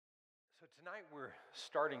Tonight we're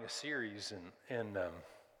starting a series,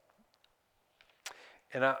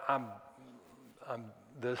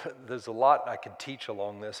 there's a lot I could teach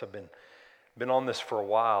along this. I've been on this for a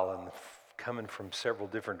while and coming from several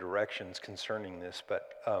different directions concerning this, but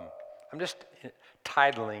I'm just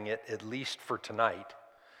titling it, at least for tonight,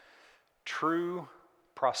 True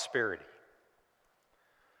Prosperity.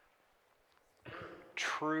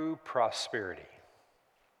 True Prosperity.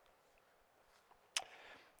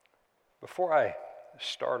 Before I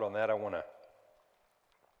start on that, I want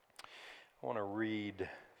to read.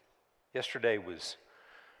 Yesterday was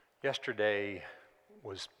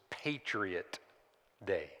Patriot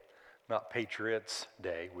Day, not Patriots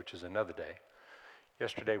Day, which is another day.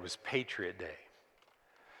 Yesterday was Patriot Day,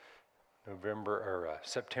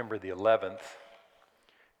 September the 11th,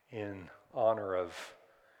 in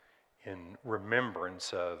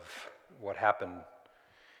remembrance of what happened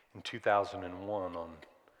in 2001 on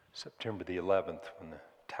September the 11th, when the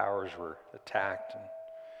towers were attacked in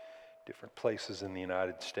different places in the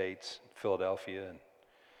United States, Philadelphia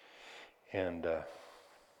and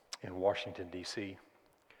in Washington, D.C.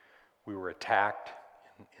 We were attacked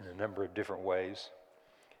in a number of different ways.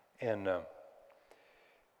 And the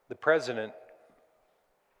president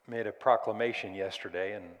made a proclamation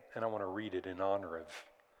yesterday, and I want to read it in honor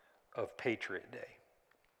of Patriot Day.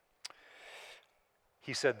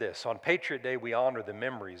 He said this: "On Patriot Day, we honor the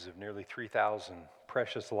memories of nearly 3,000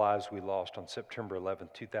 precious lives we lost on September 11,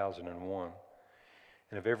 2001,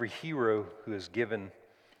 and of every hero who has given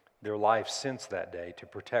their life since that day to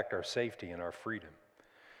protect our safety and our freedom.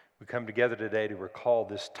 We come together today to recall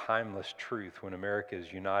this timeless truth: when America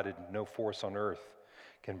is united, no force on earth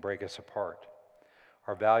can break us apart.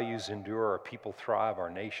 Our values endure, our people thrive, our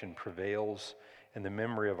nation prevails, and the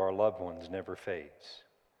memory of our loved ones never fades.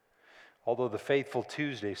 Although the fateful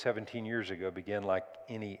Tuesday 17 years ago began like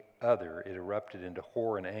any other, it erupted into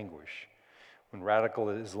horror and anguish when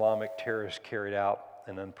radical Islamic terrorists carried out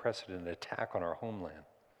an unprecedented attack on our homeland.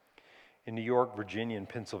 In New York, Virginia, and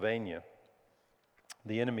Pennsylvania,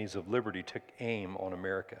 the enemies of liberty took aim on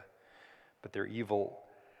America, but their evil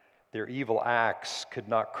acts could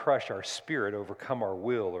not crush our spirit, overcome our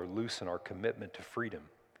will, or loosen our commitment to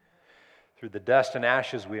freedom. Through the dust and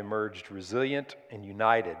ashes, we emerged resilient and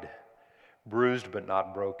united, bruised but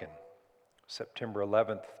not broken. September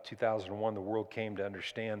 11th, 2001, the world came to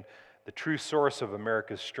understand the true source of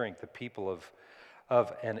America's strength, the people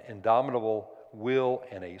of an indomitable will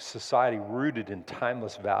and a society rooted in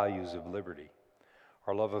timeless values of liberty.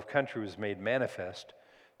 Our love of country was made manifest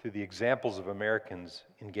through the examples of Americans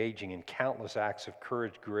engaging in countless acts of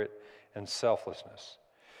courage, grit, and selflessness.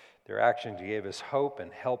 Their actions gave us hope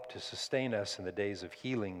and helped to sustain us in the days of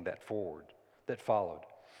healing that followed.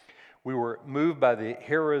 We were moved by the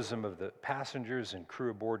heroism of the passengers and crew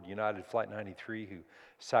aboard United Flight 93 who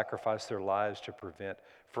sacrificed their lives to prevent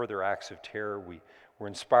further acts of terror. We were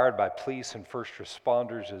inspired by police and first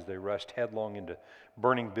responders as they rushed headlong into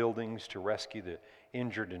burning buildings to rescue the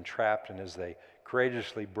injured and trapped, and as they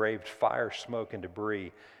courageously braved fire, smoke, and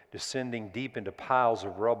debris, descending deep into piles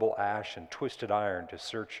of rubble, ash, and twisted iron to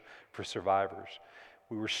search for survivors.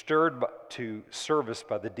 We were stirred to service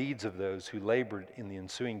by the deeds of those who labored in the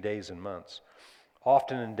ensuing days and months,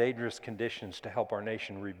 often in dangerous conditions, to help our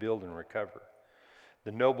nation rebuild and recover.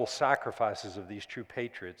 The noble sacrifices of these true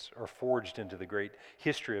patriots are forged into the great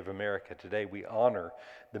history of America. Today we honor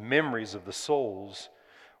the memories of the souls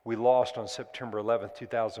we lost on September 11,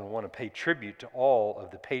 2001, and pay tribute to all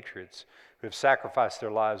of the patriots who have sacrificed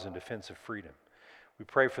their lives in defense of freedom. We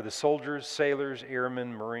pray for the soldiers, sailors,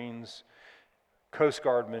 airmen, Marines, Coast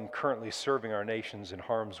Guardmen currently serving our nations in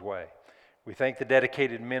harm's way. We thank the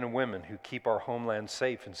dedicated men and women who keep our homeland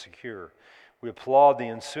safe and secure. We applaud the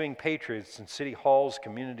ensuing patriots in city halls,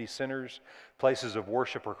 community centers, places of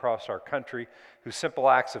worship across our country, whose simple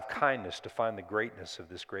acts of kindness define the greatness of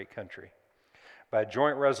this great country. By a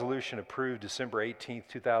joint resolution approved December 18,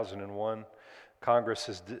 2001, Congress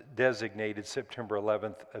has designated September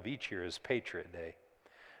 11th of each year as Patriot Day.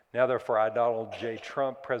 Now therefore, I, Donald J.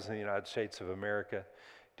 Trump, President of the United States of America,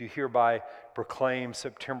 do hereby proclaim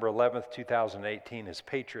September 11th, 2018 as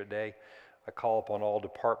Patriot Day. I call upon all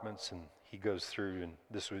departments, and he goes through, and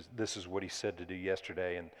this is what he said to do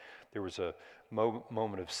yesterday, and there was a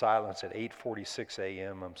moment of silence at 8:46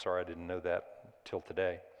 a.m. I'm sorry I didn't know that till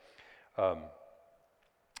today.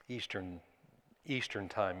 Eastern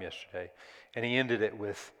time yesterday, and he ended it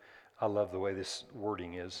with, I love the way this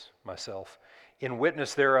wording is myself. In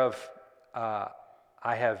witness thereof, I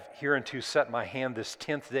have hereunto set my hand this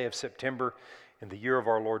 10th day of September in the year of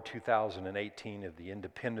our Lord 2018 of the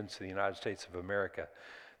independence of the United States of America,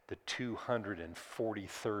 the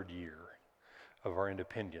 243rd year. of our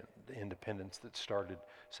independence that started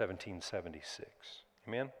 1776.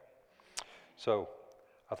 Amen? So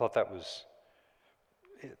I thought that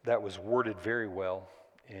was worded very well,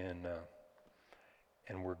 and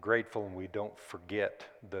we're grateful, and we don't forget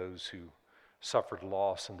those who suffered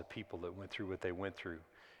loss and the people that went through what they went through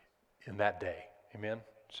in that day. Amen?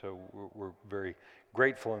 So we're very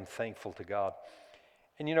grateful and thankful to God.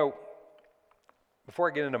 And before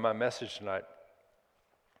I get into my message tonight,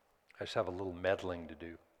 I just have a little meddling to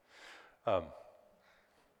do.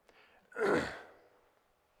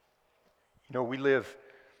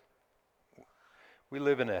 We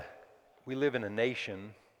live in a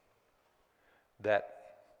nation that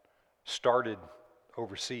started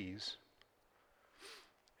overseas,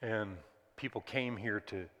 and people came here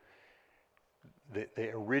they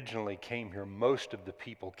originally came here. Most of the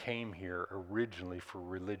people came here originally for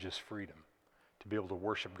religious freedom, to be able to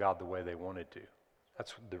worship God the way they wanted to.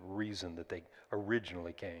 That's the reason that they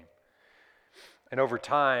originally came. And over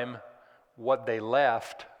time, what they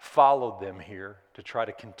left followed them here to try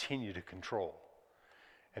to continue to control,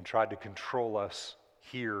 and tried to control us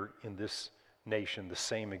here in this nation the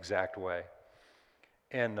same exact way.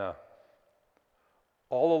 And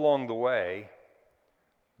all along the way,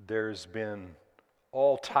 there's been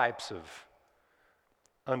all types of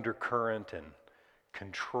undercurrent and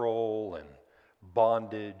control and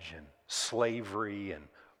bondage and slavery and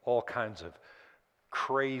all kinds of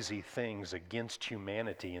crazy things against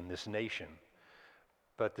humanity in this nation.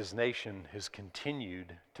 But this nation has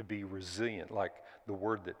continued to be resilient, like the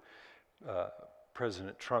word that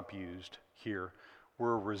President Trump used here.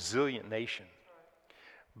 We're a resilient nation.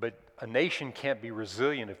 But a nation can't be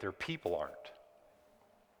resilient if their people aren't,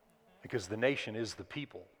 because the nation is the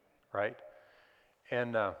people, right?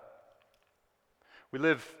 And we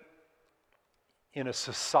live in a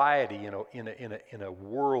society, in a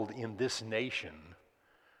world, in this nation,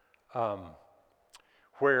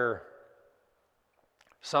 where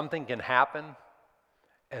something can happen,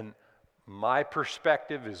 and my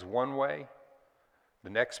perspective is one way, the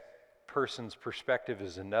next person's perspective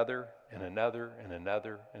is another, and another, and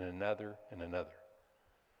another, and another, and another.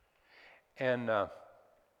 And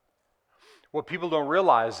what people don't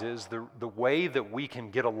realize is the way that we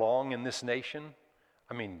can get along in this nation.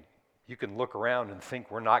 I mean, you can look around and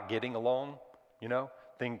think we're not getting along,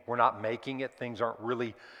 think we're not making it, things aren't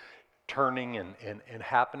really turning and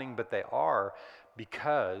happening, but they are,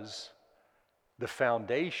 because the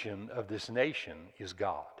foundation of this nation is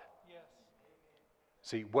God. Yes.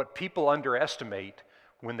 See, what people underestimate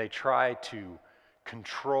when they try to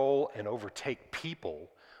control and overtake people,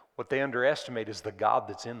 what they underestimate is the God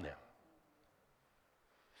that's in them.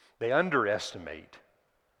 They underestimate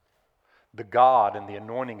the God and the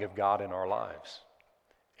anointing of God in our lives.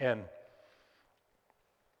 And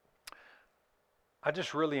I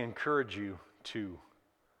just really encourage you to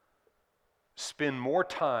spend more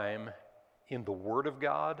time in the Word of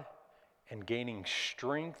God and gaining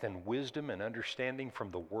strength and wisdom and understanding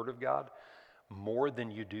from the Word of God more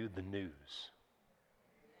than you do the news.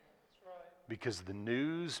 That's right. Because the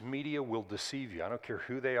news media will deceive you. I don't care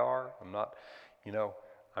who they are. I'm not,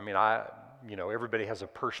 everybody has a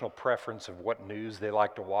personal preference of what news they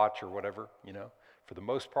like to watch or whatever, For the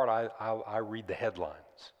most part, I read the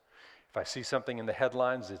headlines. If I see something in the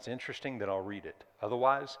headlines that's interesting, then I'll read it.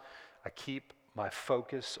 Otherwise, I keep my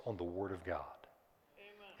focus on the Word of God.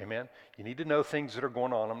 Amen. You need to know things that are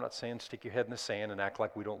going on. I'm not saying stick your head in the sand and act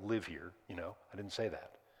like we don't live here. I didn't say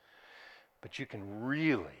that. But you can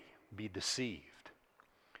really be deceived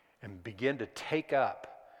and begin to take up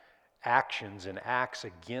actions and acts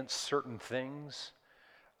against certain things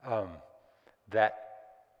that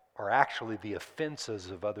are actually the offenses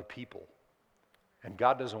of other people. And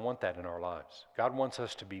God doesn't want that in our lives. God wants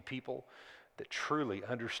us to be people that truly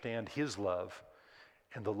understand His love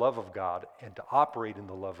and the love of God, and to operate in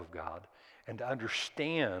the love of God, and to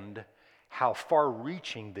understand how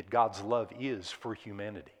far-reaching that God's love is for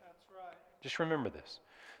humanity. That's right. Just remember this.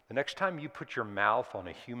 The next time you put your mouth on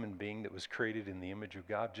a human being that was created in the image of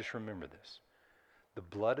God, just remember this. The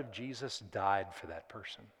blood of Jesus died for that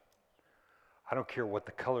person. I don't care what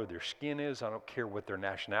the color of their skin is. I don't care what their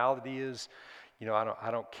nationality is.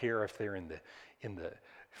 I don't care if they're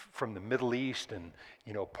from the Middle East and,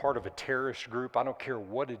 part of a terrorist group. I don't care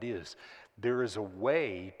what it is. There is a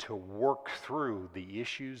way to work through the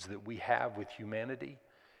issues that we have with humanity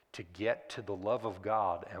to get to the love of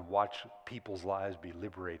God and watch people's lives be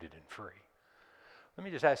liberated and free. Let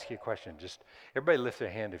me just ask you a question. Just everybody lift their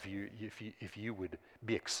hand if you would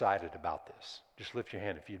be excited about this. Just lift your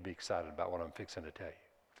hand if you'd be excited about what I'm fixing to tell you.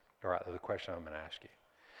 All right, the question I'm going to ask you.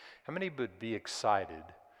 How many would be excited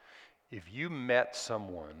if you met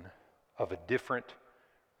someone of a different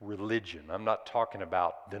religion, I'm not talking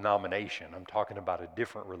about denomination, I'm talking about a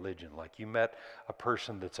different religion, like you met a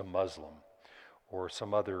person that's a Muslim or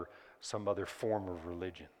some other form of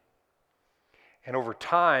religion. And over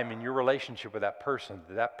time, in your relationship with that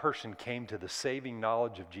person came to the saving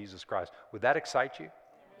knowledge of Jesus Christ. Would that excite you?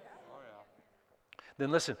 Oh, yeah. Then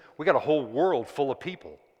listen, we got a whole world full of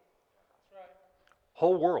people.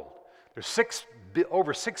 Whole world. There's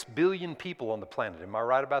over 6 billion people on the planet. Am I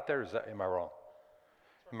right about that, or am I wrong?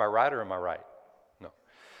 Am I right or am I right? No.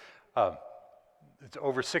 It's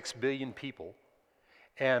over 6 billion people.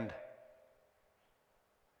 And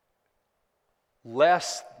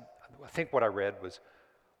less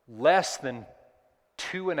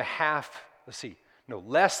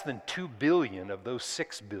than 2 billion of those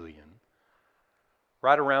 6 billion,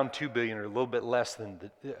 right around 2 billion or a little bit less than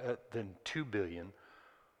 2 billion,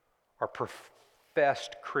 are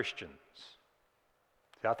professed Christians.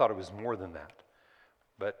 See, I thought it was more than that.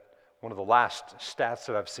 But one of the last stats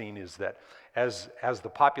that I've seen is that as the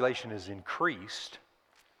population has increased,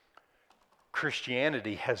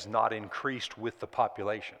 Christianity has not increased with the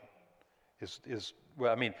population.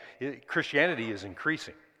 Christianity is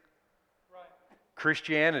increasing. Right.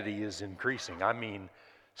 Christianity is increasing. I mean,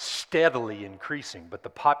 steadily increasing, but the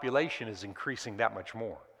population is increasing that much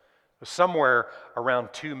more. Somewhere around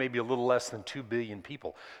 2, maybe a little less than 2 billion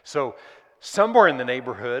people. So somewhere in the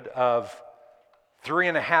neighborhood of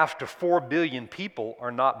 3.5 to 4 billion people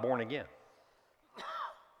are not born again.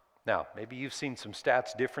 Now, maybe you've seen some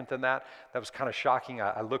stats different than that. That was kind of shocking.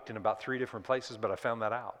 I looked in about 3 different places, but I found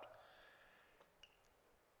that out.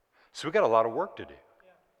 So we've got a lot of work to do.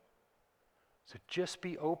 Yeah. So just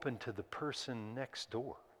be open to the person next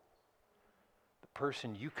door. The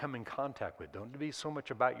person you come in contact with. Don't be so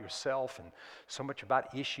much about yourself and so much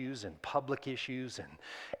about issues and public issues and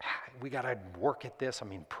we got to work at this. I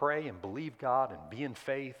mean, pray and believe God and be in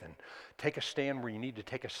faith and take a stand where you need to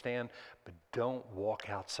take a stand, but don't walk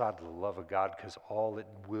outside of the love of God, because all it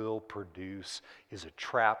will produce is a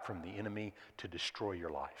trap from the enemy to destroy your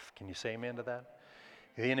life. Can you say amen to that?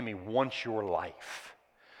 The enemy wants your life.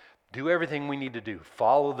 Do everything we need to do.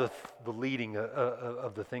 Follow the leading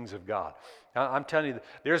of the things of God. Now, I'm telling you,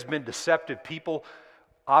 there's been deceptive people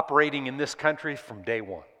operating in this country from day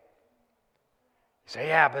one. You say,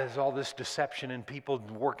 yeah, but there's all this deception and people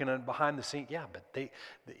working behind the scenes. Yeah, but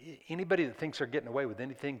anybody that thinks they're getting away with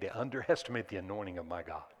anything, they underestimate the anointing of my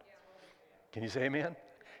God. Can you say amen?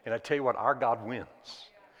 And I tell you what, our God wins.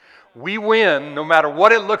 We win no matter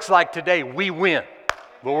what it looks like today. We win.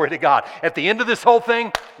 Glory to God. At the end of this whole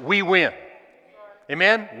thing, we win.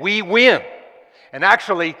 Amen? We win. And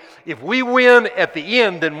actually, if we win at the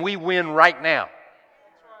end, then we win right now.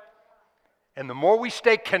 And the more we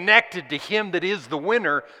stay connected to Him that is the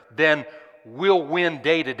winner, then we'll win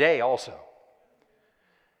day to day also.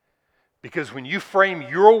 Because when you frame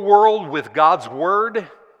your world with God's Word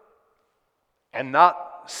and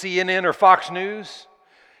not CNN or Fox News,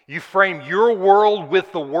 you frame your world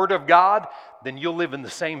with the Word of God, then you'll live in the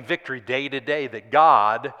same victory day to day that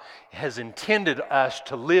God has intended us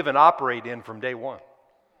to live and operate in from day one.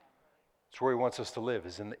 It's where He wants us to live,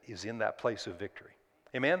 is in that place of victory.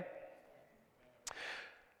 Amen?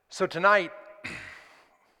 So tonight,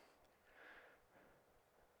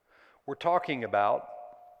 we're talking about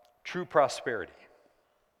true prosperity.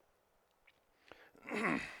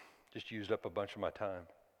 Just used up a bunch of my time.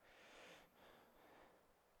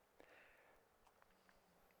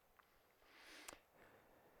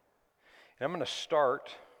 And I'm going to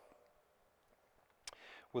start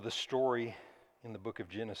with a story in the book of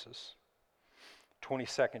Genesis,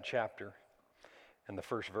 22nd chapter and the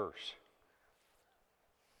first verse.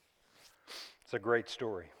 It's a great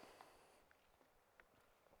story.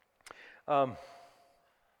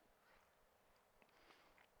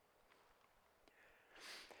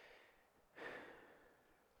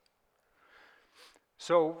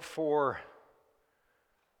 So for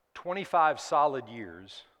 25 solid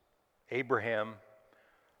years, Abraham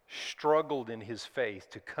struggled in his faith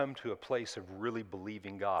to come to a place of really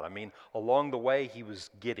believing God. I mean, along the way, he was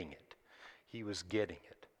getting it. He was getting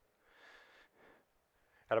it.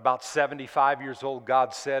 At about 75 years old,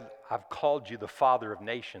 God said, I've called you the father of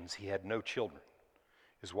nations. He had no children.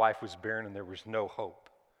 His wife was barren and there was no hope.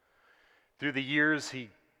 Through the years, he,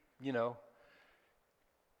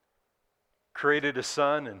 created a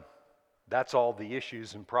son, and that's all the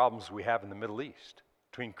issues and problems we have in the Middle East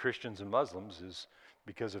between Christians and Muslims is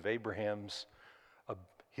because of Abraham's,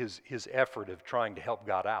 his effort of trying to help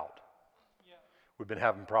God out. Yeah. We've been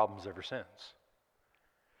having problems ever since.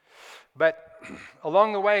 But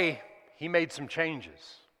along the way, he made some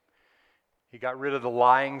changes. He got rid of the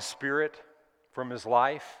lying spirit from his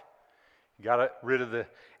life. He got rid of the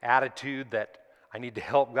attitude that I need to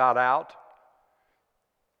help God out.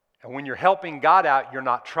 And when you're helping God out, you're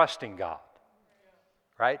not trusting God.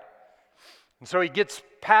 Right? And so he gets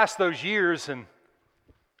past those years, and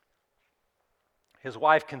his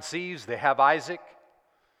wife conceives. They have Isaac.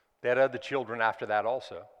 They had other children after that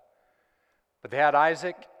also. But they had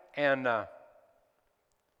Isaac, and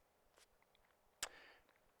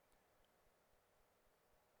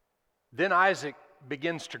then Isaac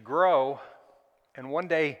begins to grow, and one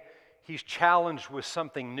day he's challenged with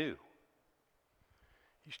something new.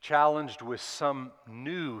 He's challenged with some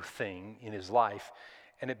new thing in his life,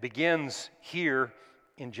 and it begins here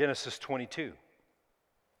in Genesis 22.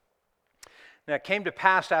 Now it came to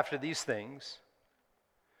pass after these things,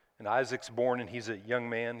 and Isaac's born, and he's a young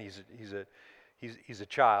man, he's a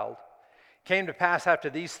child. It came to pass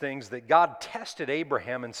after these things that God tested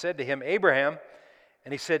Abraham and said to him, Abraham,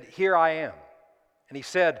 and he said, Here I am. And he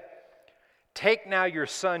said, Take now your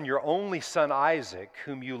son, your only son Isaac,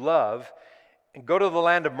 whom you love, and go to the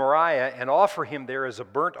land of Moriah and offer him there as a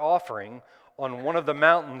burnt offering on one of the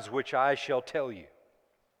mountains which I shall tell you.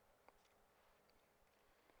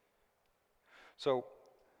 So,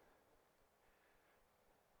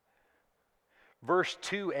 verse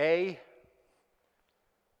 2a,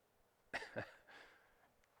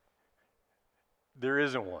 there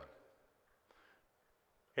isn't one.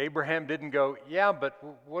 Abraham didn't go, yeah, but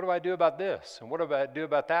what do I do about this? And what do I do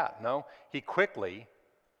about that? No, he quickly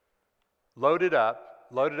loaded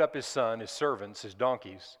up his son, his servants, his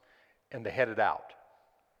donkeys, and they headed out.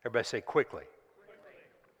 Everybody say quickly.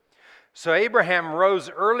 So Abraham rose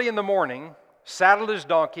early in the morning, saddled his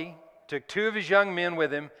donkey, took 2 of his young men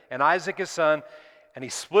with him, and Isaac his son, and he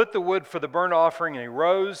split the wood for the burnt offering, and he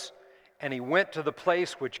rose, and he went to the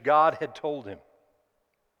place which God had told him.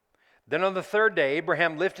 Then on the 3rd day,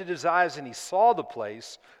 Abraham lifted his eyes, and he saw the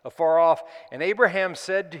place afar off. And Abraham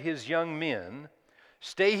said to his young men,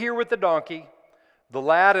 Stay here with the donkey. The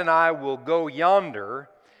lad and I will go yonder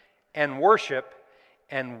and worship,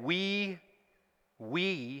 and we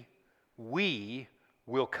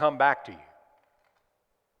will come back to you.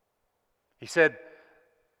 He said,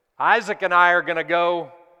 Isaac and I are going to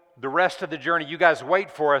go the rest of the journey. You guys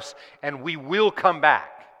wait for us, and we will come back.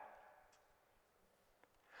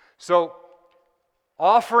 So,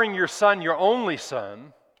 offering your son, your only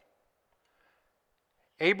son,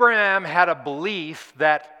 Abraham had a belief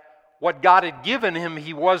that what God had given him,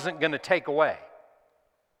 he wasn't going to take away.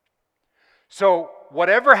 So,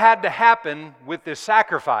 whatever had to happen with this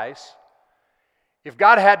sacrifice, if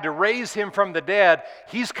God had to raise him from the dead,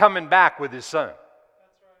 he's coming back with his son. That's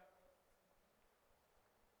right.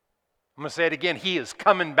 I'm going to say it again. He is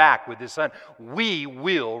coming back with his son. We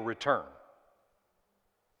will return.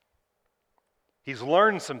 He's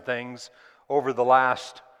learned some things over the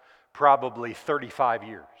last probably 35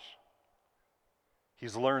 years.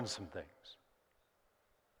 He's learned some things.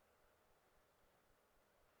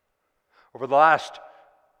 Over the last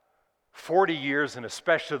 40 years, and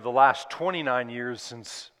especially the last 29 years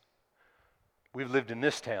since we've lived in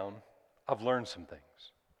this town, I've learned some things.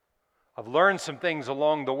 I've learned some things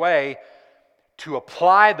along the way to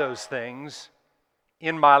apply those things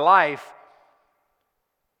in my life.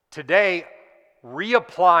 Today,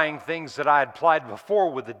 reapplying things that I had applied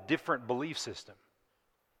before with a different belief system.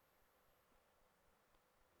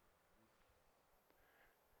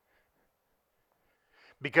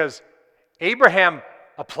 Because Abraham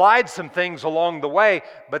applied some things along the way,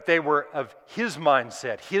 but they were of his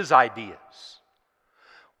mindset, his ideas.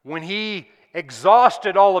 When he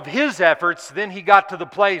exhausted all of his efforts, then he got to the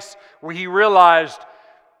place where he realized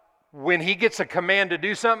when he gets a command to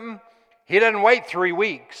do something, he doesn't wait 3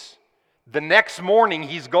 weeks. The next morning,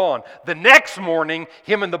 he's gone. The next morning,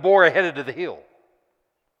 him and the boy are headed to the hill.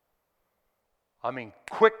 I mean,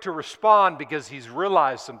 quick to respond because he's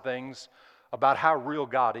realized some things about how real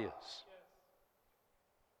God is.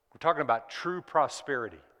 We're talking about true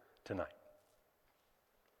prosperity tonight.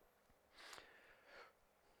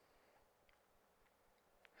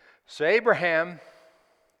 So Abraham,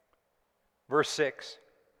 verse 6,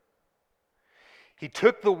 he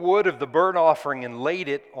took the wood of the burnt offering and laid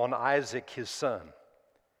it on Isaac his son.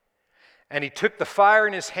 And he took the fire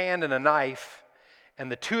in his hand and a knife,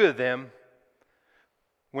 and the 2 of them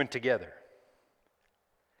went together.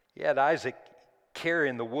 He had Isaac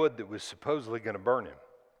carrying the wood that was supposedly going to burn him.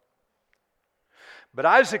 But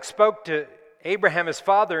Isaac spoke to Abraham his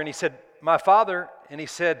father, and he said, My father, and he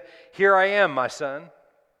said, Here I am, my son.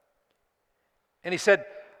 And he said,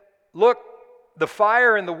 Look, the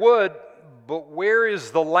fire and the wood, but where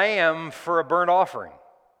is the lamb for a burnt offering?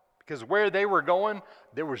 Because where they were going,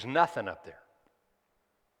 there was nothing up there.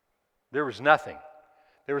 There was nothing.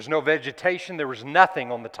 There was no vegetation. There was nothing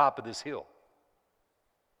on the top of this hill.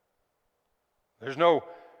 There's no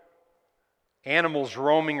animals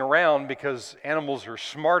roaming around, because animals are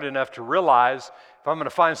smart enough to realize if I'm going to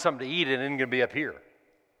find something to eat, it ain't going to be up here.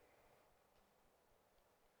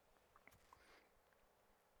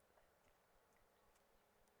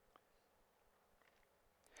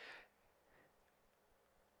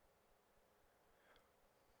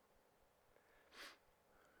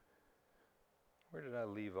 Where did I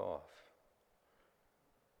leave off?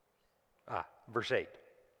 Verse 8.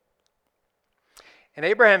 And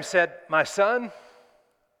Abraham said, "My son,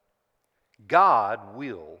 God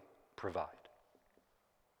will provide."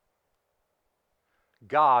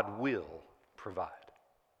 God will provide.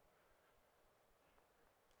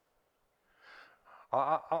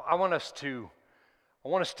 I want us to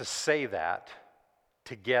say that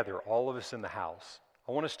together, all of us in the house.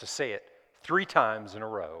 I want us to say it 3 times in a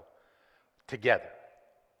row together.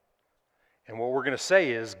 And what we're going to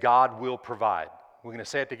say is, God will provide. We're going to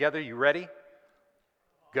say it together. You ready?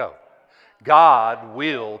 Go. God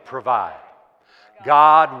will provide.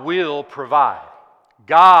 God will provide.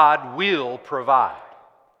 God will provide.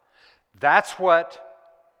 That's what,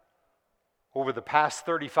 over the past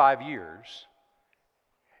 35 years,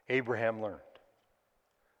 Abraham learned.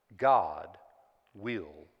 God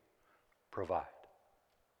will provide.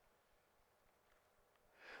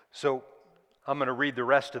 So I'm going to read the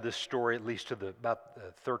rest of this story, at least to about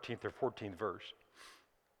the 13th or 14th verse.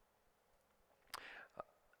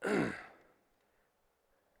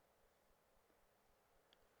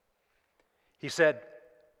 He said,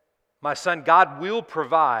 "My son, God will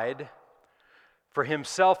provide for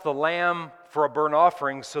himself the lamb for a burnt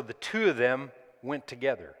offering." So the 2 of them went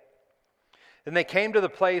together. Then they came to the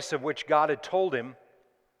place of which God had told him.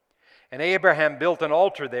 And Abraham built an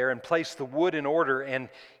altar there and placed the wood in order. And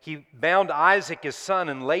he bound Isaac his son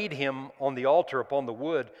and laid him on the altar upon the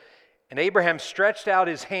wood. And Abraham stretched out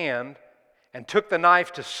his hand and took the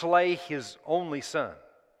knife to slay his only son.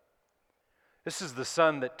 This is the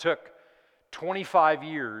son that took 25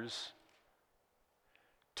 years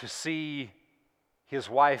to see his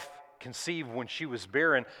wife conceive when she was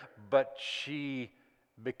barren, but she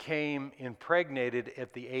became impregnated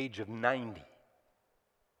at the age of 90.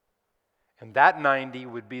 And that 90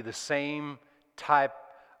 would be the same type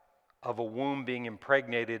of a womb being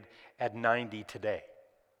impregnated at 90 today.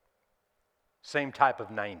 Same type of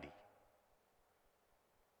 90.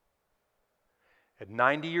 At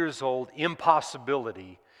 90 years old,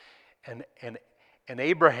 impossibility. And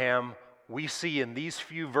Abraham, we see in these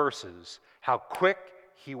few verses how quick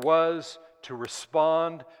he was to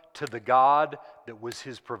respond to the God that was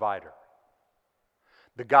his provider.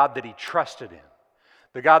 The God that he trusted in.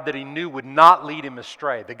 The God that he knew would not lead him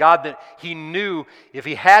astray. The God that he knew if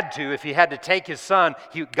he had to take his son,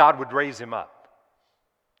 God would raise him up.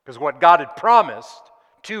 Because what God had promised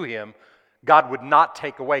to him, God would not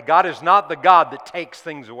take away. God is not the God that takes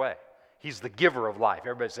things away. He's the giver of life.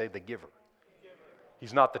 Everybody say the giver.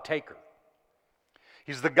 He's not the taker.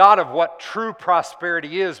 He's the God of what true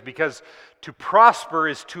prosperity is, because to prosper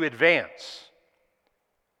is to advance.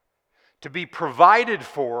 To be provided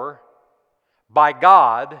for by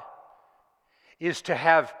God is to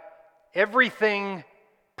have everything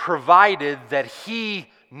provided that He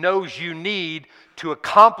knows you need to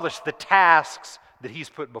accomplish the tasks that He's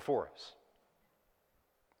put before us.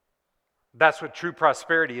 That's what true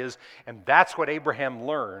prosperity is, and that's what Abraham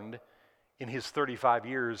learned in his 35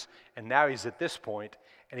 years, and now he's at this point,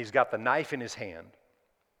 and he's got the knife in his hand.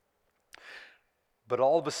 But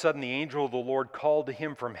all of a sudden, the angel of the Lord called to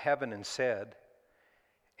him from heaven and said,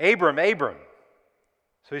 "Abram, Abram."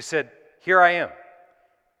 So he said, "Here I am."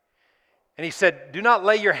 And he said, "Do not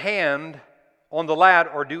lay your hand on the lad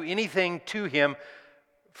or do anything to him,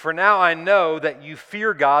 for now I know that you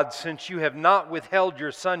fear God, since you have not withheld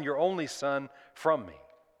your son, your only son, from me."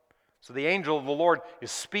 So the angel of the Lord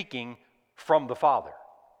is speaking from the Father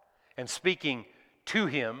and speaking to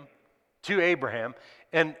him, to Abraham.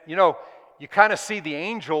 And you kind of see the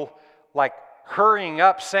angel like hurrying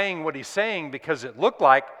up saying what he's saying, because it looked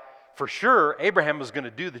like for sure Abraham was going to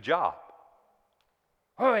do the job.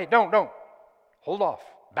 Oh, wait, don't. Hold off.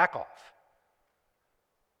 Back off.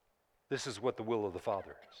 This is what the will of the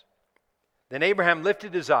Father is. Then Abraham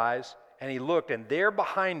lifted his eyes, and he looked, and there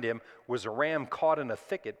behind him was a ram caught in a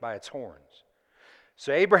thicket by its horns.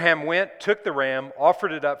 So Abraham went, took the ram,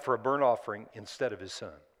 offered it up for a burnt offering instead of his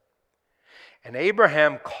son. And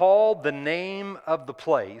Abraham called the name of the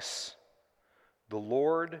place, "The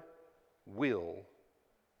Lord will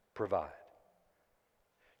provide."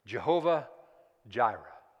 Jehovah Jireh,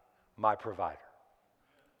 my provider.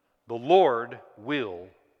 The Lord will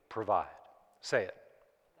provide. Say it.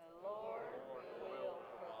 The Lord will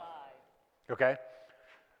provide. Okay?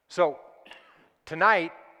 So,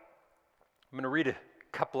 tonight, I'm going to read a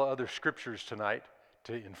couple of other scriptures tonight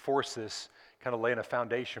to enforce this, kind of laying a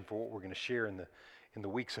foundation for what we're going to share in the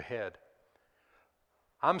weeks ahead.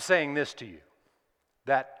 I'm saying this to you,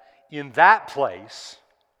 that in that place,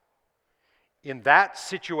 in that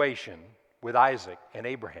situation with Isaac and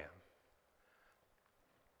Abraham,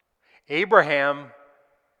 Abraham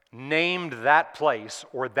named that place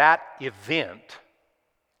or that event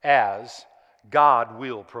as God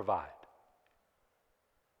will provide.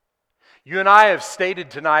 You and I have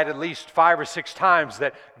stated tonight at least 5 or 6 times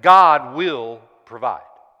that God will provide.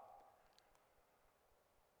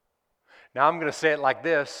 Now I'm going to say it like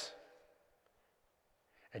this,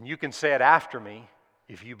 and you can say it after me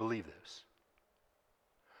if you believe this.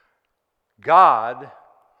 God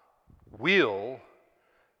will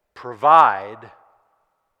provide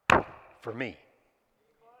for me.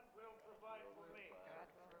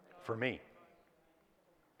 For me.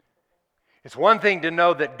 It's one thing to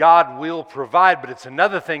know that God will provide, but it's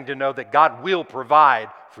another thing to know that God will provide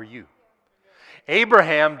for you.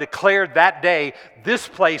 Abraham declared that day, this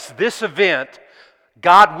place, this event,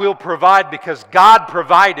 God will provide because God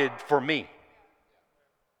provided for me.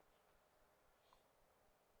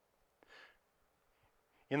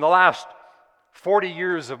 In the last 40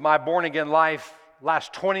 years of my born-again life,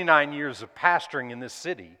 last 29 years of pastoring in this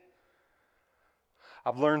city,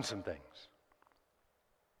 I've learned some things.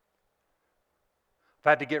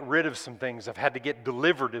 I've had to get rid of some things. I've had to get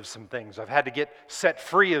delivered of some things. I've had to get set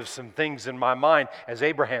free of some things in my mind, as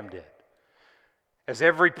Abraham did. As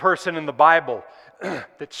every person in the Bible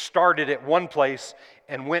that started at one place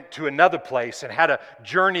and went to another place and had a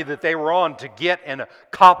journey that they were on to get and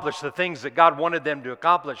accomplish the things that God wanted them to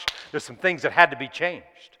accomplish, there's some things that had to be changed.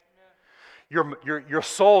 Your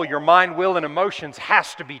soul, your mind, will, and emotions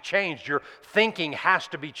has to be changed. Your thinking has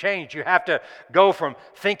to be changed. You have to go from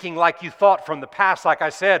thinking like you thought from the past. Like I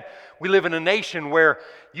said, we live in a nation where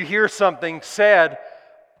you hear something said,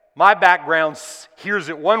 my background hears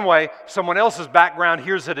it one way, someone else's background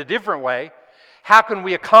hears it a different way. How can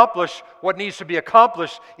we accomplish what needs to be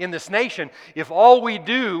accomplished in this nation if all we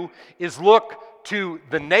do is look to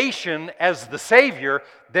the nation as the Savior?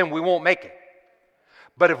 Then we won't make it.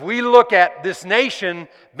 But if we look at this nation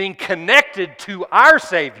being connected to our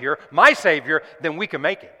Savior, my Savior, then we can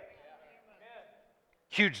make it.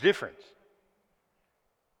 Huge difference.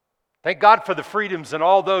 Thank God for the freedoms and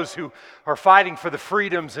all those who are fighting for the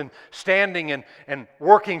freedoms and standing and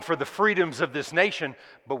working for the freedoms of this nation.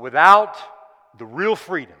 But without the real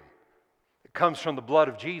freedom that comes from the blood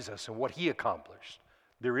of Jesus and what He accomplished,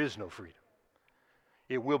 there is no freedom.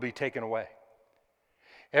 It will be taken away.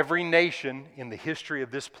 Every nation in the history of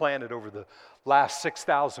this planet over the last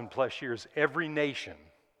 6,000 plus years, every nation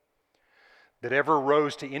that ever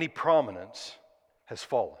rose to any prominence has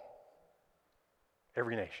fallen.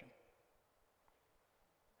 Every nation.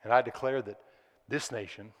 And I declare that this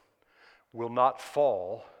nation will not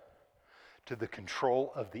fall to the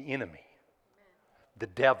control of the enemy, the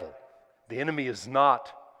devil. The enemy is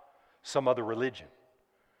not some other religion.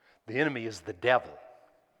 The enemy is the devil.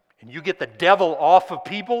 And you get the devil off of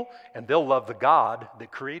people, and they'll love the God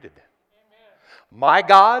that created them. Amen. My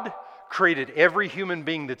God created every human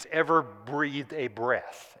being that's ever breathed a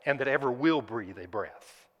breath, and that ever will breathe a breath.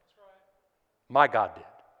 That's right. My God did.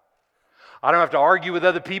 I don't have to argue with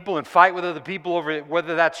other people and fight with other people over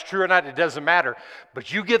whether that's true or not. It doesn't matter.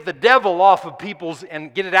 But you get the devil off of people's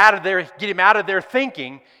and get him out of their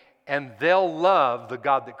thinking, and they'll love the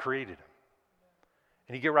God that created him.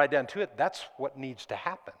 And you get right down to it, that's what needs to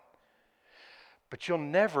happen. But you'll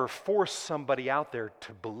never force somebody out there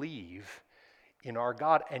to believe in our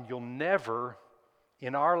God, and you'll never,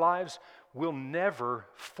 in our lives, we'll never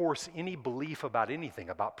force any belief about anything,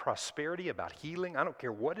 about prosperity, about healing. I don't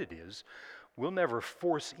care what it is. We'll never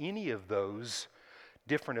force any of those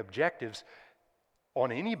different objectives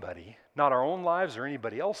on anybody, not our own lives or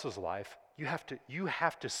anybody else's life. You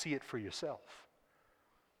have to see it for yourself.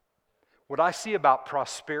 What I see about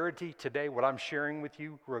prosperity today, what I'm sharing with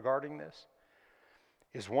you regarding this,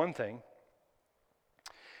 is one thing,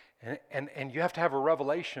 and you have to have a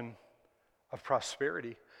revelation of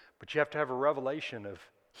prosperity, but you have to have a revelation of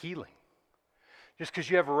healing. Just because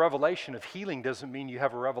you have a revelation of healing doesn't mean you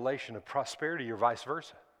have a revelation of prosperity or vice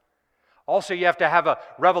versa. Also, you have to have a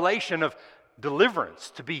revelation of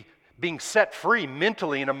deliverance, to be being set free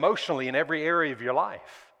mentally and emotionally in every area of your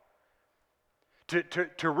life.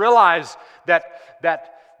 To realize that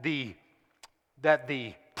the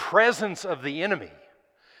presence of the enemy,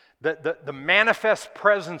 the manifest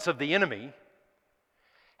presence of the enemy,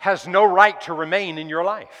 has no right to remain in your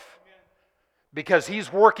life. Because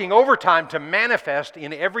he's working overtime to manifest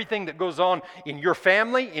in everything that goes on in your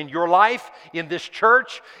family, in your life, in this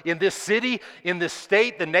church, in this city, in this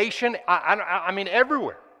state, the nation, I mean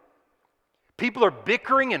everywhere. People are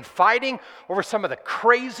bickering and fighting over some of the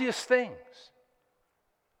craziest things.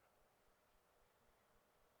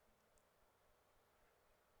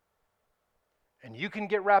 And you can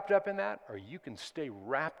get wrapped up in that, or you can stay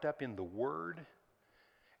wrapped up in the Word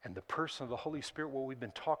and the person of the Holy Spirit, what we've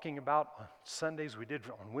been talking about on Sundays, we did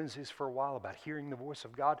on Wednesdays for a while about hearing the voice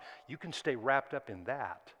of God. You can stay wrapped up in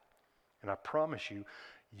that. And I promise you,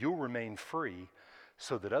 you'll remain free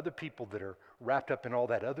so that other people that are wrapped up in all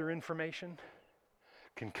that other information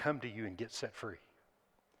can come to you and get set free.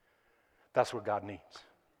 That's what God needs.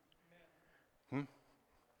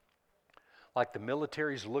 Like the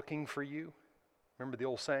military's looking for you. Remember the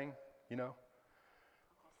old saying, you know?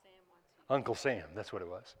 Uncle Sam, that's what it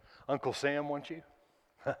was. Uncle Sam wants you?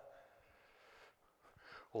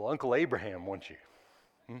 Well, Uncle Abraham wants you.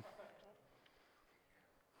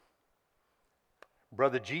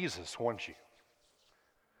 Brother Jesus wants you.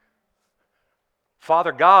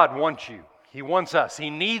 Father God wants you. He wants us. He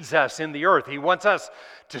needs us in the earth. He wants us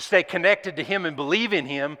to stay connected to Him and believe in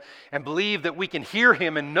Him and believe that we can hear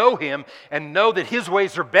Him and know that His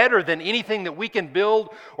ways are better than anything that we can build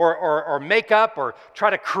or make up or try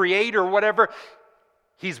to create or whatever.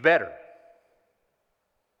 He's better.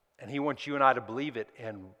 And He wants you and I to believe it,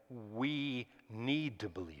 and we need to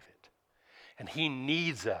believe it. And He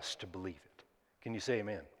needs us to believe it. Can you say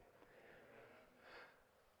amen?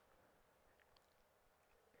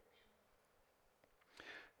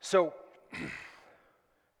 So, I'm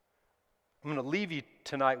going to leave you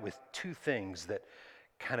tonight with two things that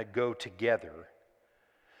kind of go together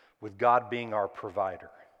with God being our provider.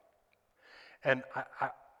 And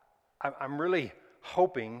I'm really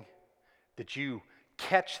hoping that you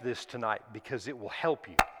catch this tonight, because it will help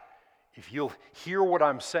you. If you'll hear what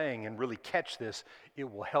I'm saying and really catch this,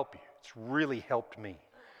 it will help you. It's really helped me.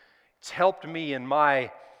 It's helped me in my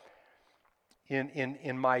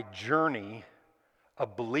journey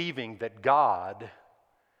of believing that God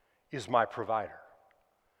is my provider.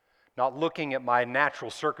 Not looking at my natural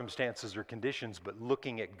circumstances or conditions, but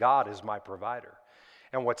looking at God as my provider.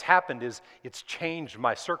 And what's happened is it's changed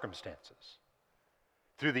my circumstances.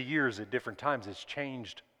 Through the years at different times, it's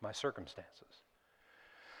changed my circumstances.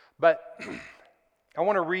 But I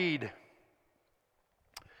want to read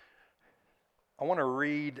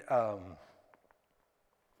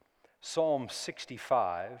Psalm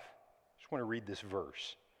 65. I want to read this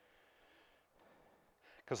verse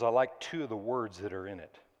because I like two of the words that are in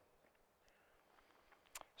it.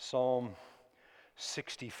 Psalm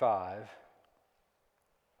 65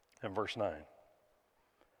 and verse 9.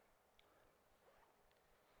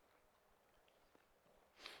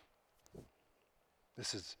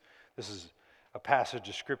 This is a passage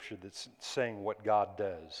of Scripture that's saying what God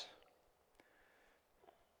does.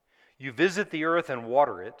 You visit the earth and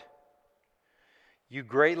water it. You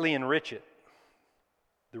greatly enrich it.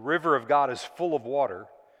 The river of God is full of water.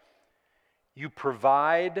 You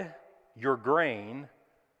provide your grain,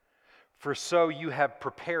 for so you have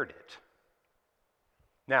prepared it.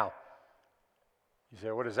 Now, you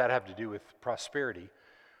say, what does that have to do with prosperity?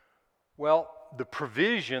 Well, the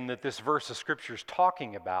provision that this verse of Scripture is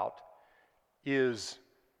talking about is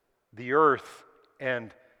the earth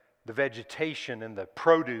and the vegetation and the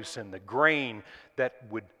produce and the grain that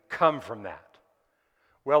would come from that.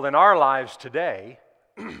 Well, in our lives today,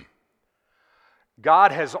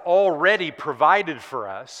 God has already provided for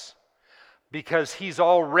us because He's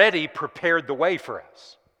already prepared the way for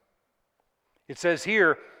us. It says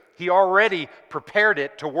here, He already prepared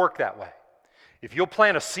it to work that way. If you'll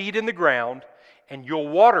plant a seed in the ground and you'll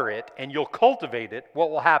water it and you'll cultivate it,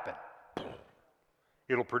 what will happen?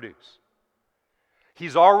 It'll produce.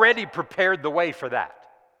 He's already prepared the way for that.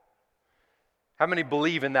 How many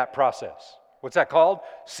believe in that process? What's that called?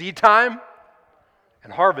 Seed time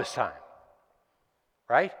and harvest time.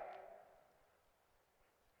 Right?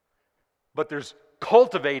 But there's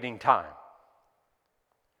cultivating time.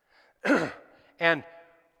 And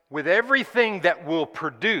with everything that will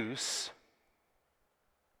produce,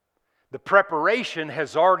 the preparation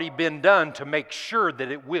has already been done to make sure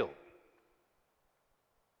that it will.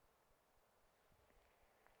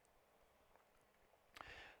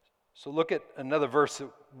 So look at another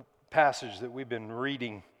passage that we've been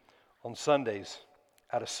reading on Sundays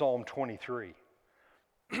out of Psalm 23.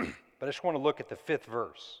 But I just want to look at the 5th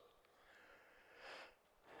verse.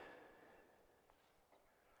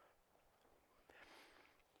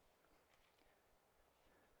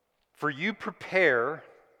 For you prepare,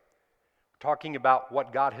 talking about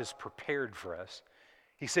what God has prepared for us.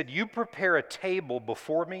 He said, you prepare a table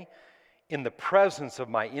before me in the presence of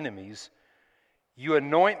my enemies. You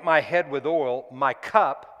anoint my head with oil. My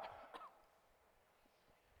cup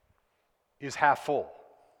is half full.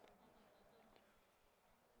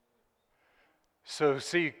 So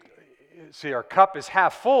see, our cup is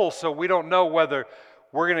half full, so we don't know whether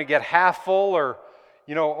we're going to get half full or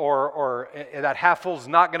that half full is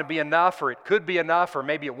not going to be enough, or it could be enough, or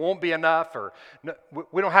maybe it won't be enough, or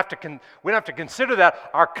we don't have to consider that.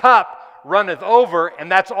 Our cup runneth over,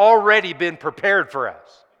 and that's already been prepared for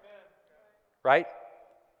us, right?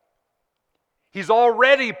 He's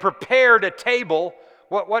already prepared a table.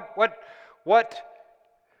 What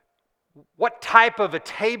type of a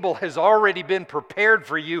table has already been prepared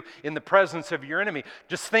for you in the presence of your enemy?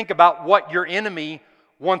 Just think about what your enemy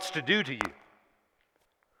wants to do to you.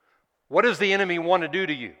 What does the enemy want to do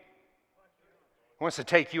to you? He wants to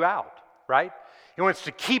take you out, right? He wants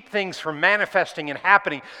to keep things from manifesting and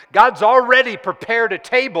happening. God's already prepared a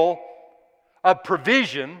table of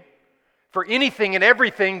provision for anything and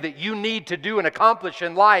everything that you need to do and accomplish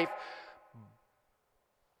in life.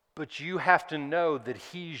 But you have to know that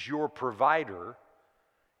He's your provider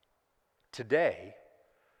today,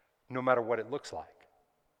 no matter what it looks like.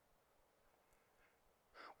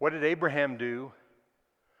 What did Abraham do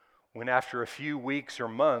when, after a few weeks or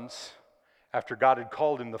months, after God had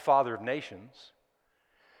called him the father of nations,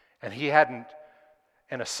 and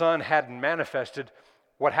a son hadn't manifested,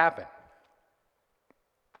 what happened?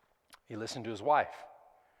 He listened to his wife.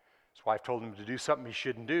 His wife told him to do something he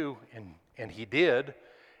shouldn't do, and he did.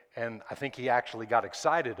 And I think he actually got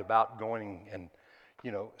excited about going and,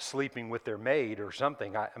 sleeping with their maid or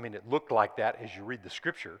something. I mean, it looked like that as you read the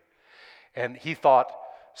scripture. And he thought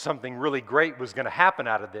something really great was going to happen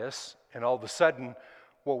out of this. And all of a sudden,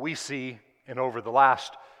 what we see, and over the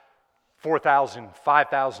last 4,000,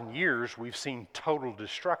 5,000 years, we've seen total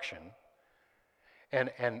destruction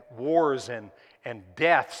and wars and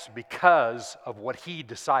deaths because of what he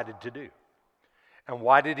decided to do. And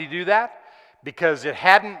why did he do that? Because it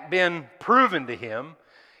hadn't been proven to him,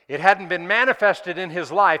 it hadn't been manifested in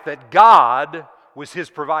his life that God was his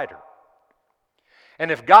provider.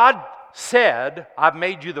 And if God said, I've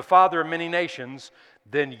made you the father of many nations,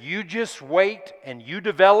 then you just wait and you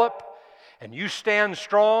develop and you stand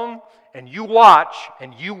strong and you watch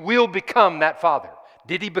and you will become that father.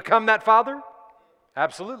 Did he become that father?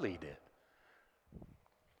 Absolutely he did.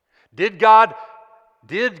 Did God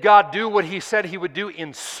do what he said he would do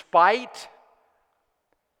in spite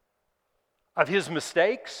of his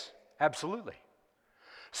mistakes? Absolutely.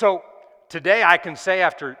 So today I can say,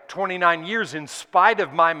 after 29 years, in spite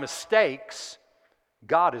of my mistakes,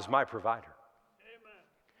 God is my provider. Amen.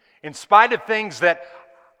 In spite of things that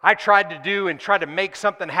I tried to do and tried to make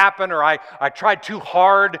something happen, or I tried too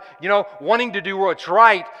hard, wanting to do what's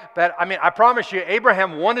right. But I promise you,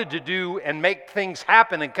 Abraham wanted to do and make things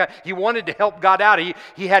happen, and he wanted to help God out.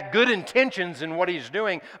 He had good intentions in what he's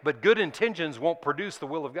doing, but good intentions won't produce the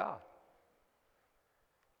will of God.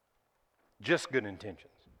 Just good intentions.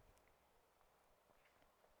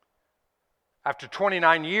 After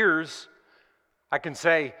 29 years, I can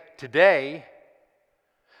say today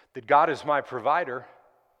that God is my provider,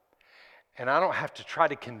 and I don't have to try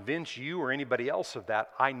to convince you or anybody else of that.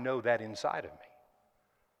 I know that inside of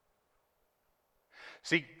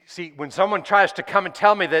me. See, when someone tries to come and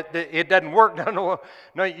tell me that it doesn't work,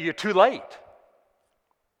 no, you're too late.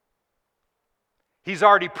 He's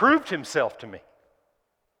already proved himself to me.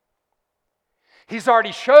 He's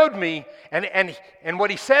already showed me, and what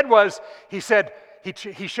he said was, he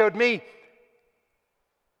showed me,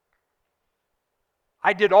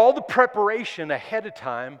 I did all the preparation ahead of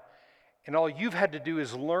time, and all you've had to do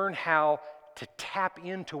is learn how to tap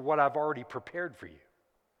into what I've already prepared for you.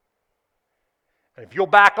 And if you'll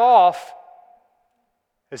back off,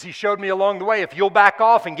 as he showed me along the way, if you'll back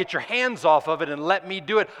off and get your hands off of it and let me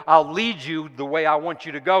do it, I'll lead you the way I want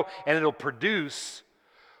you to go, and it'll produce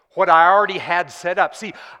what I already had set up.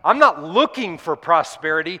 See, I'm not looking for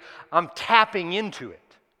prosperity, I'm tapping into it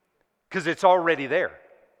because it's already there.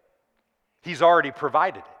 He's already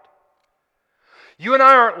provided it. You and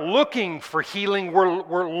I aren't looking for healing,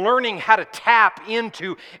 we're learning how to tap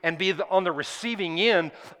into and be on the receiving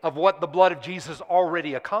end of what the blood of Jesus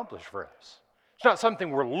already accomplished for us. It's not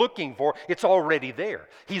something we're looking for, it's already there.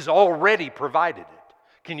 He's already provided it.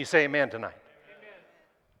 Can you say amen tonight?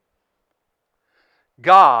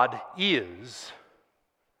 God is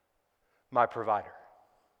my provider.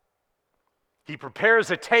 He prepares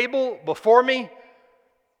a table before me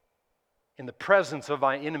in the presence of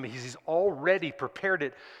my enemies. He's already prepared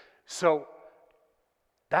it So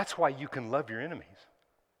that's why you can love your enemies.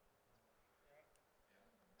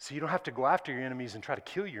 So you don't have to go after your enemies and try to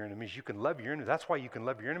kill your enemies. You can love your enemies. That's why you can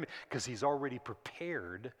love your enemy, because he's already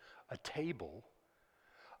prepared a table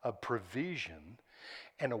of provision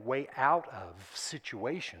and a way out of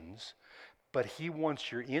situations, but he wants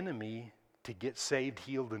your enemy to get saved,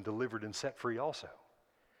 healed, and delivered and set free also.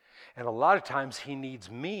 And a lot of times he needs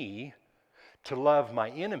me to love my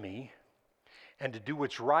enemy and to do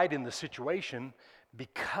what's right in the situation,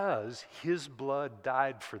 because his blood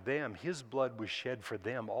died for them. His blood was shed for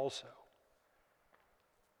them also.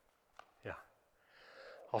 Yeah.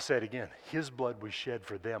 I'll say it again. His blood was shed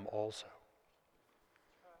for them also.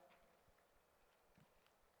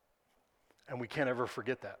 And we can't ever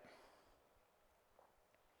forget that.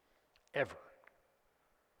 Ever.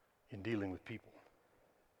 In dealing with people.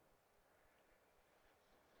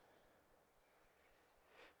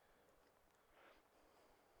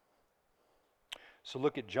 So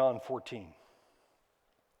look at John 14.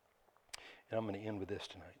 And I'm going to end with this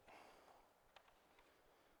tonight.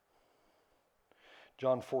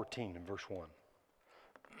 John 14 and verse 1.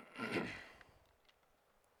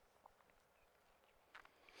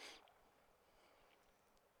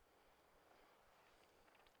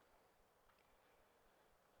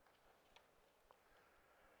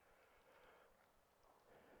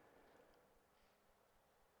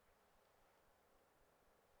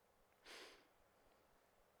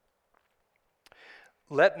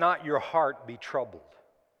 Let not your heart be troubled.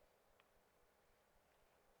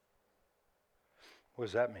 What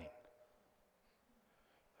does that mean?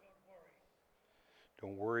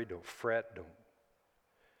 Don't worry, don't fret,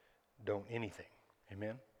 don't anything.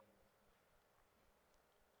 Amen?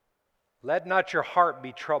 Let not your heart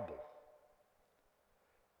be troubled.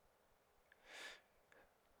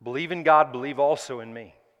 Believe in God, believe also in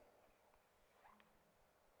me.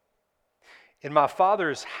 In my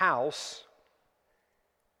Father's house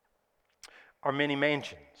are many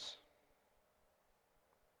mansions.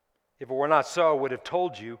 If it were not so, I would have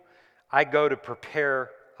told you, I go to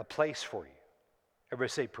prepare a place for you.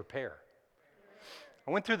 Everybody say prepare.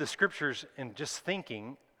 I went through the scriptures and just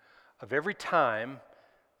thinking of every time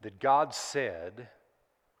that God said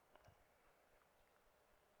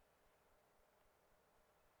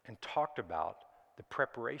and talked about the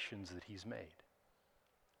preparations that he's made.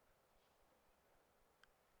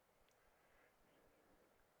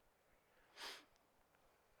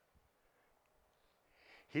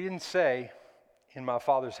 He didn't say, in my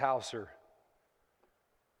Father's house are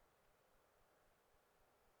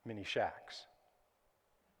many shacks.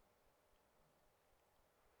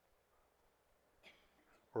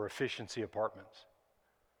 Or efficiency apartments.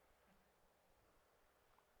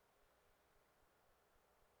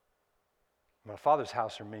 In my Father's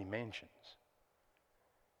house are many mansions.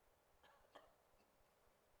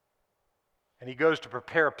 And he goes to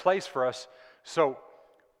prepare a place for us, so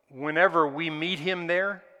whenever we meet him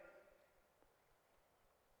there,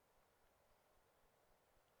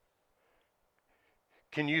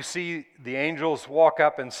 can you see the angels walk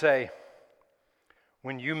up and say,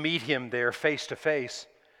 when you meet him there face to face,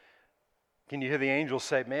 can you hear the angels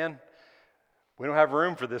say, man, we don't have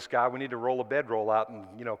room for this guy. We need to roll a bedroll out and,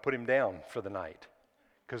 put him down for the night,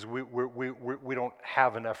 because we don't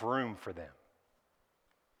have enough room for them.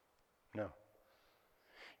 No.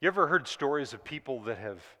 You ever heard stories of people that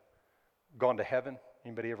have gone to heaven?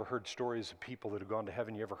 Anybody ever heard stories of people that have gone to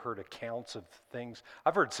heaven? You ever heard accounts of things?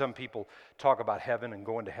 I've heard some people talk about heaven and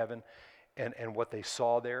going to heaven and what they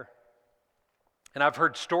saw there. And I've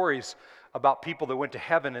heard stories about people that went to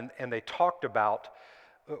heaven and they talked about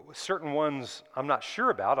certain ones I'm not sure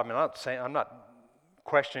about. I mean, I'm not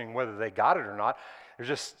questioning whether they got it or not. There's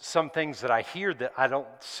just some things that I hear that I don't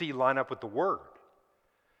see line up with the Word.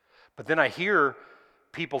 But then I hear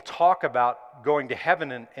people talk about going to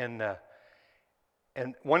heaven,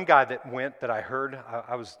 and one guy that went that I heard,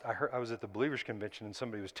 I was at the Believers Convention and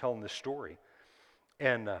somebody was telling this story,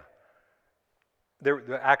 and I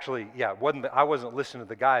wasn't listening to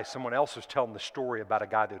the guy. Someone else was telling the story about a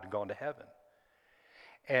guy that had gone to heaven,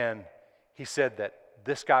 and he said that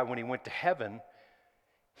this guy, when he went to heaven,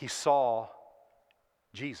 he saw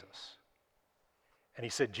Jesus, and he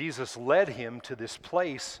said Jesus led him to this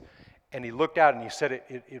place, and he looked out and he said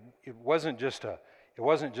it wasn't just a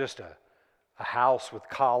house with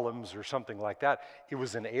columns or something like that. It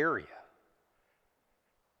was an area.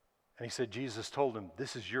 And he said Jesus told him,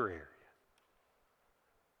 this is your area.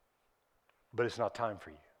 But it's not time for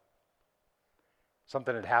you.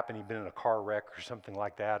 Something had happened. He'd been in a car wreck or something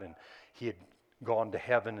like that, and he had gone to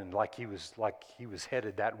heaven and like he was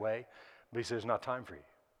headed that way. But he said, it's not time for you.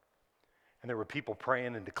 And there were people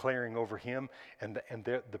praying and declaring over him, and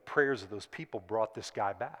the prayers of those people brought this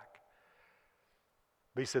guy back.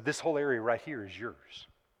 But he said, this whole area right here is yours.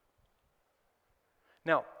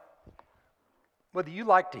 Now, whether you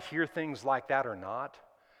like to hear things like that or not,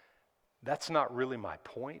 that's not really my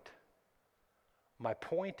point. My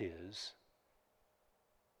point is,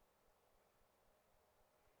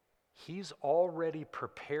 he's already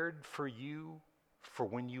prepared for you for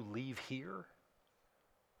when you leave here.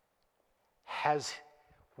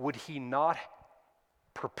 Would he not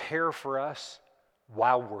prepare for us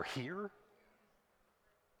while we're here?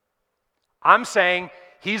 I'm saying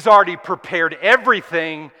he's already prepared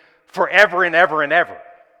everything forever and ever and ever.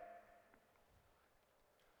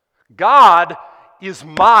 God is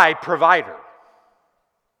my provider.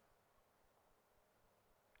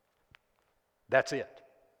 That's it.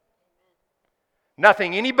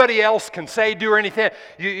 Nothing anybody else can say, do, or anything.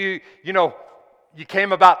 You know, you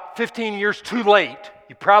came about 15 years too late.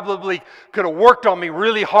 You probably could have worked on me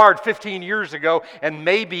really hard 15 years ago and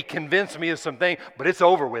maybe convinced me of something, but it's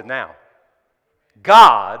over with now.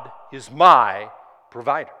 God is my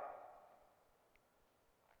provider.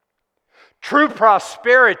 True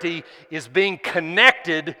prosperity is being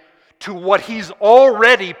connected to what he's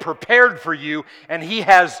already prepared for you and he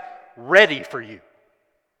has ready for you.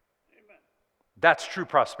 That's true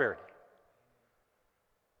prosperity.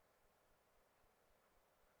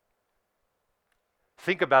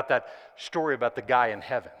 Think about that story about the guy in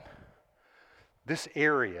heaven. This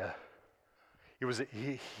area,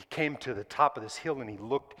 he came to the top of this hill and he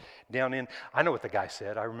looked down in. I know what the guy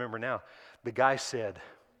said. I remember now. The guy said,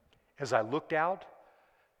 as I looked out,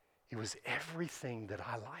 it was everything that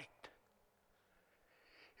I liked.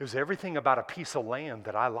 It was everything about a piece of land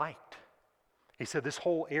that I liked. He said, this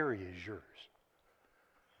whole area is yours.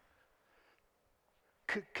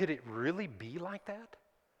 Could it really be like that?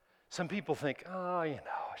 Some people think, oh, you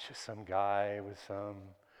know, it's just some guy with some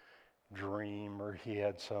dream, or he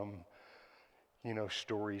had some, you know,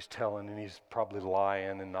 stories telling, and he's probably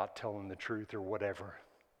lying and not telling the truth or whatever.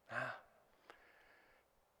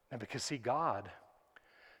 And because see,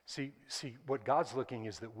 what God's looking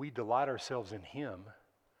is that we delight ourselves in him.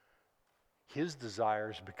 His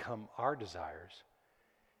desires become our desires.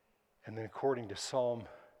 And then according to Psalm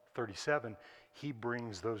 37, he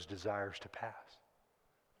brings those desires to pass.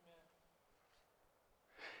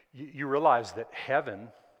 You realize that heaven,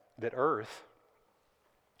 that earth,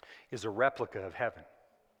 is a replica of heaven.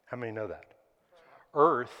 How many know that?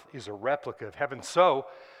 Earth is a replica of heaven. So,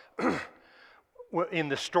 in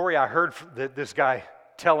the story I heard this guy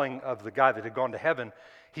telling of the guy that had gone to heaven,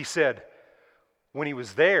 he said, when he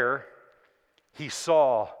was there, he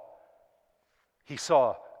saw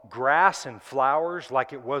grass and flowers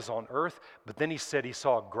like it was on earth, but then he said he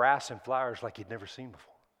saw grass and flowers like he'd never seen before.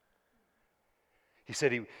 He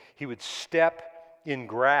said he would step in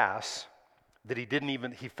grass that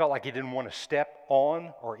he felt like he didn't want to step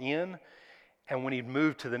on or in, and when he'd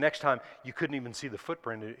moved to the next time, you couldn't even see the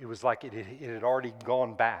footprint. It was like it had already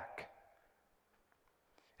gone back.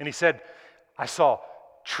 And he said, I saw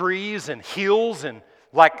trees and hills and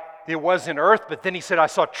like it was in earth, but then he said, I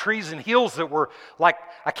saw trees and hills that were like,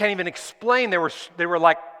 I can't even explain, they were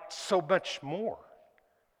like so much more.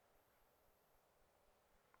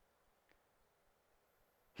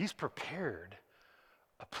 He's prepared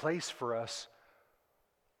a place for us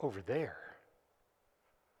over there.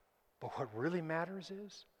 But what really matters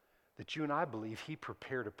is that you and I believe he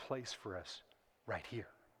prepared a place for us right here.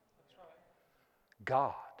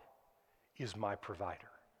 God is my provider.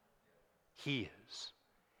 He is.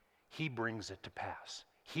 He brings it to pass.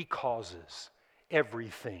 He causes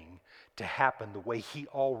everything to happen the way he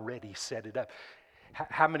already set it up.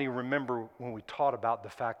 How many remember when we taught about the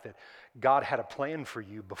fact that God had a plan for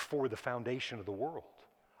you before the foundation of the world?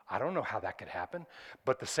 I don't know how that could happen,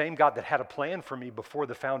 but the same God that had a plan for me before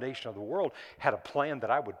the foundation of the world had a plan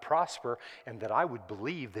that I would prosper and that I would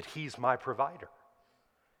believe that he's my provider.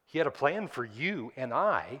 He had a plan for you and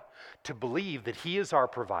I to believe that he is our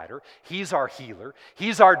provider, he's our healer,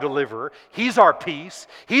 he's our deliverer, he's our peace,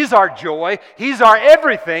 he's our joy, he's our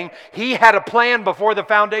everything. He had a plan before the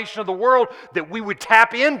foundation of the world that we would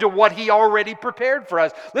tap into what he already prepared for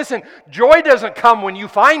us. Listen, joy doesn't come when you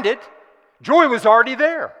find it. Joy was already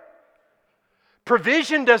there.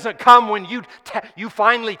 Provision doesn't come when you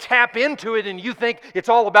finally tap into it and you think it's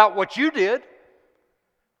all about what you did.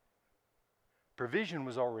 Provision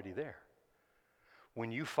was already there.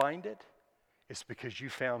 When you find it, it's because you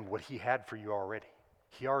found what he had for you already.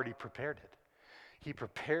 He already prepared it. He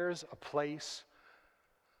prepares a place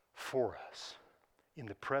for us in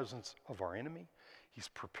the presence of our enemy. He's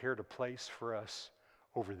prepared a place for us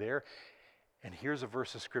over there. And here's a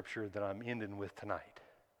verse of scripture that I'm ending with tonight.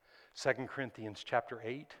 2 Corinthians chapter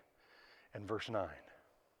 8 and verse 9.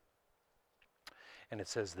 And it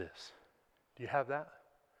says this. Do you have that?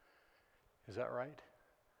 Is that right?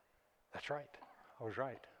 That's right. I was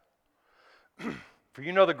right. For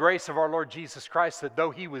you know the grace of our Lord Jesus Christ, that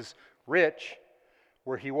though he was rich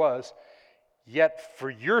where he was, yet for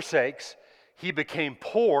your sakes he became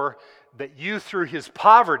poor, that you through his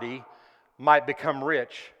poverty might become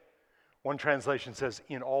rich. One translation says,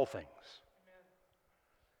 in all things.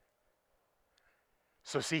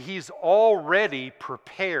 So see, he's already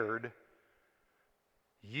prepared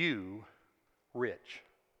you rich.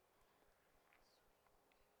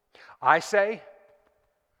 I say,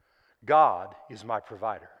 God is my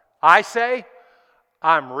provider. I say,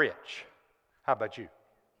 I'm rich. How about you?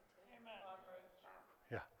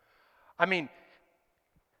 Yeah. I mean,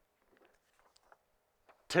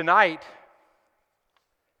 tonight,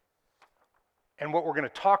 and what we're going to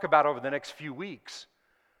talk about over the next few weeks,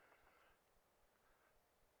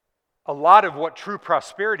 a lot of what true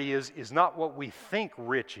prosperity is not what we think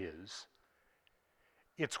rich is.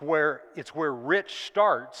 It's where rich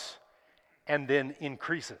starts and then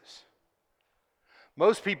increases.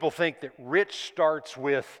 Most people think that rich starts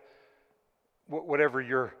with whatever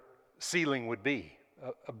your ceiling would be.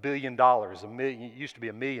 $1 billion, it used to be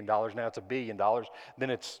 $1 million, now it's $1 billion. Then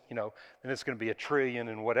it's going to be $1 trillion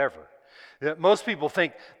and whatever. Most people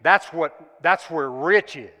think that's where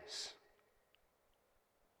rich is.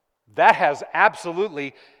 That has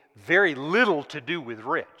absolutely very little to do with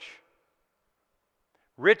rich.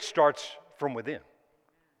 Rich starts from within.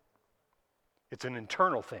 It's an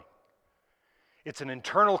internal thing. It's an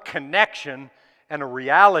internal connection and a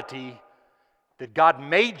reality that God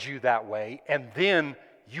made you that way, and then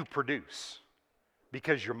you produce.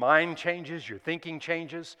 Because your mind changes, your thinking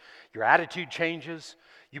changes, your attitude changes.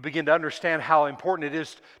 You begin to understand how important it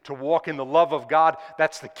is to walk in the love of God.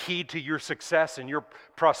 That's the key to your success and your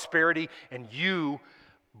prosperity, and you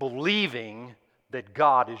believing that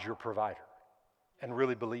God is your provider and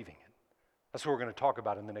really believing it. That's what we're going to talk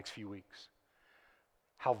about in the next few weeks.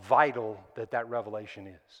 How vital that revelation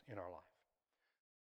is in our life.